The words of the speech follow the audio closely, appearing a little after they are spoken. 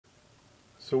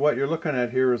So what you're looking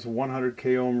at here is a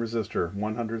 100k ohm resistor,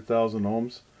 100,000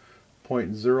 ohms,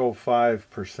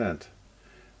 0.05%.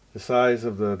 The size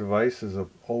of the device is a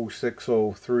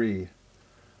 0603.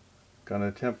 Going to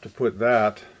attempt to put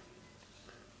that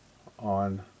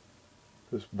on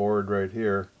this board right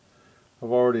here.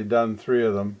 I've already done 3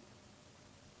 of them.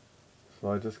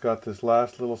 So I just got this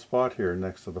last little spot here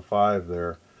next to the 5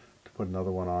 there to put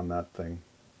another one on that thing.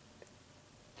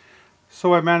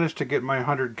 So I managed to get my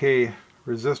 100k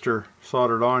resistor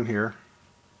soldered on here,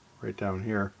 right down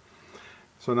here.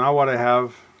 So now what I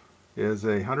have is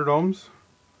a 100 ohms,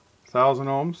 1000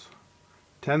 ohms,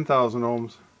 10,000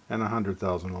 ohms, and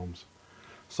 100,000 ohms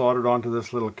soldered onto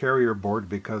this little carrier board,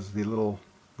 because the little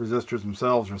resistors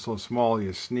themselves are so small,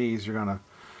 you sneeze, you're gonna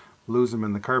lose them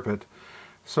in the carpet.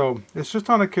 So it's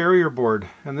just on a carrier board,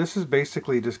 and this is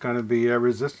basically just going to be a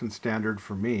resistance standard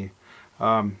for me.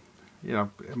 You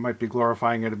know, it might be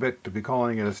glorifying it a bit to be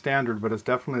calling it a standard, but it's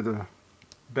definitely the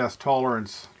best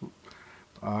tolerance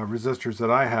resistors that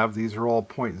I have. These are all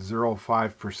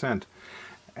 0.05%.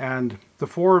 And the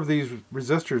 4 of these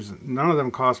resistors, none of them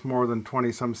cost more than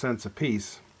 20 some cents a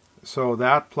piece. So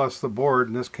that plus the board,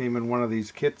 and this came in one of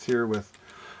these kits here with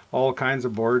all kinds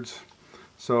of boards.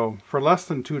 So for less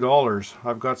than $2,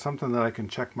 I've got something that I can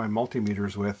check my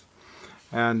multimeters with.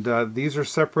 And these are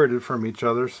separated from each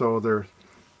other, so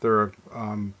the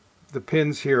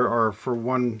pins here are for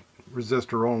one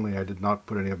resistor only. I did not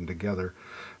put any of them together.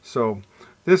 So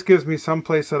this gives me some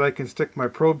place that I can stick my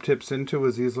probe tips into,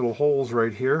 is these little holes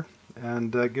right here,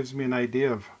 and gives me an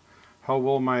idea of how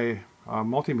well my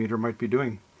multimeter might be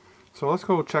doing. So let's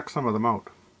go check some of them out.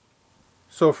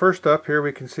 So first up here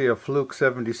we can see a Fluke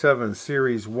 77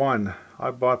 Series 1.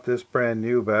 I bought this brand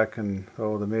new back in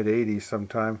the mid 80s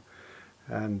sometime,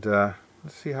 and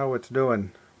let's see how it's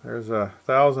doing. There's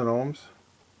 1,000 ohms.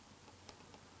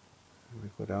 We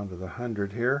go down to the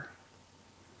 100 here.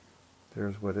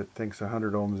 There's what it thinks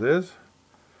 100 ohms is.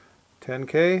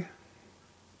 10k.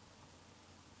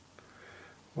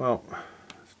 Well,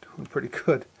 it's doing pretty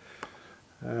good.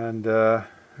 And there's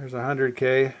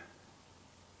 100k.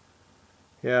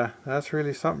 Yeah, that's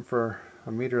really something for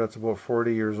a meter that's about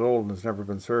 40 years old and has never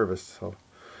been serviced, so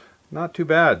not too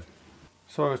bad.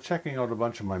 So I was checking out a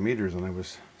bunch of my meters, and I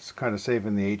was kind of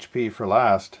saving the HP for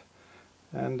last.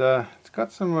 And it's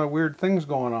got some weird things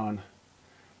going on.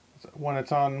 When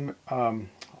it's on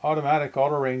automatic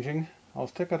auto ranging, I'll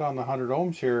stick it on the 100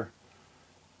 ohms here,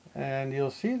 and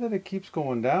you'll see that it keeps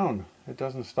going down. It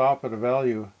doesn't stop at a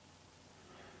value.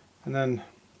 And then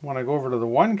when I go over to the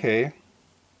 1K,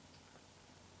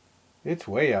 it's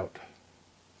way out.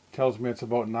 It tells me it's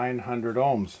about 900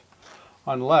 ohms,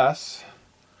 unless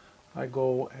I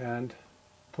go and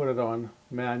put it on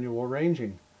manual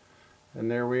ranging,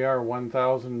 and there we are,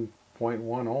 1000.1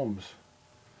 ohms.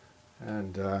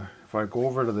 And if I go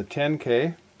over to the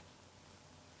 10K,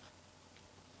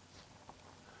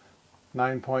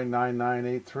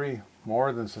 9.9983,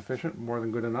 more than sufficient, more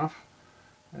than good enough.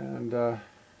 And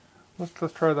let's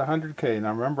try the 100K.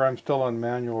 Now remember, I'm still on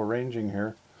manual ranging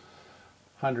here.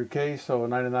 100K, so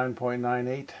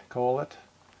 99.98, call it.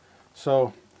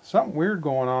 So something weird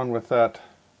going on with that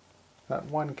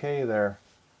 1K there.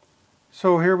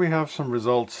 So here we have some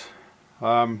results.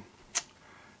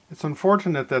 It's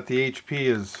unfortunate that the HP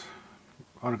is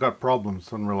got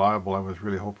problems, unreliable. I was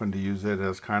really hoping to use it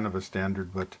as kind of a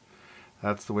standard, but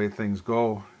that's the way things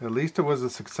go. At least it was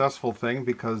a successful thing,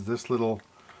 because this little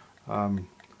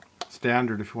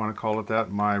standard, if you want to call it that,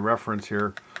 my reference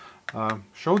here,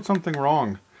 showed something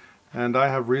wrong. And I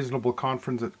have reasonable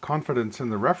confidence in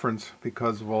the reference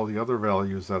because of all the other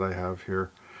values that I have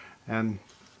here. And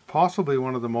possibly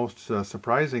one of the most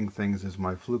surprising things is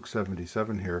my Fluke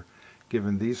 77 here,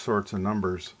 given these sorts of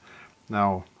numbers.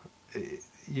 Now,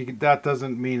 that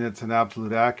doesn't mean it's an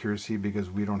absolute accuracy, because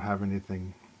we don't have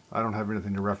anything, I don't have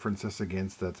anything to reference this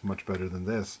against that's much better than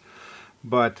this.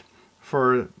 But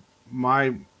for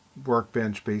my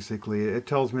workbench, basically, it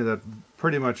tells me that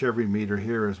pretty much every meter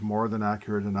here is more than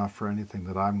accurate enough for anything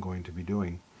that I'm going to be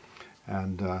doing.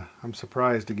 And I'm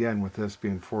surprised again with this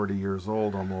being 40 years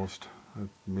old almost.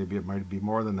 Maybe it might be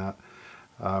more than that.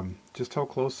 Just how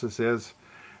close this is.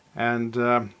 And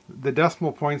the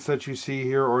decimal points that you see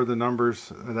here, or the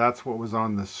numbers, that's what was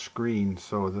on the screen.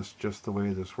 So that's just the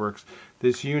way this works.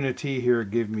 This unity here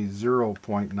gave me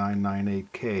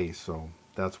 0.998K, so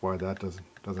that's why that doesn't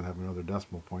have another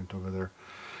decimal point over there.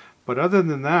 But other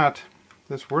than that,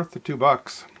 it's worth the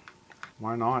 $2.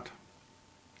 Why not?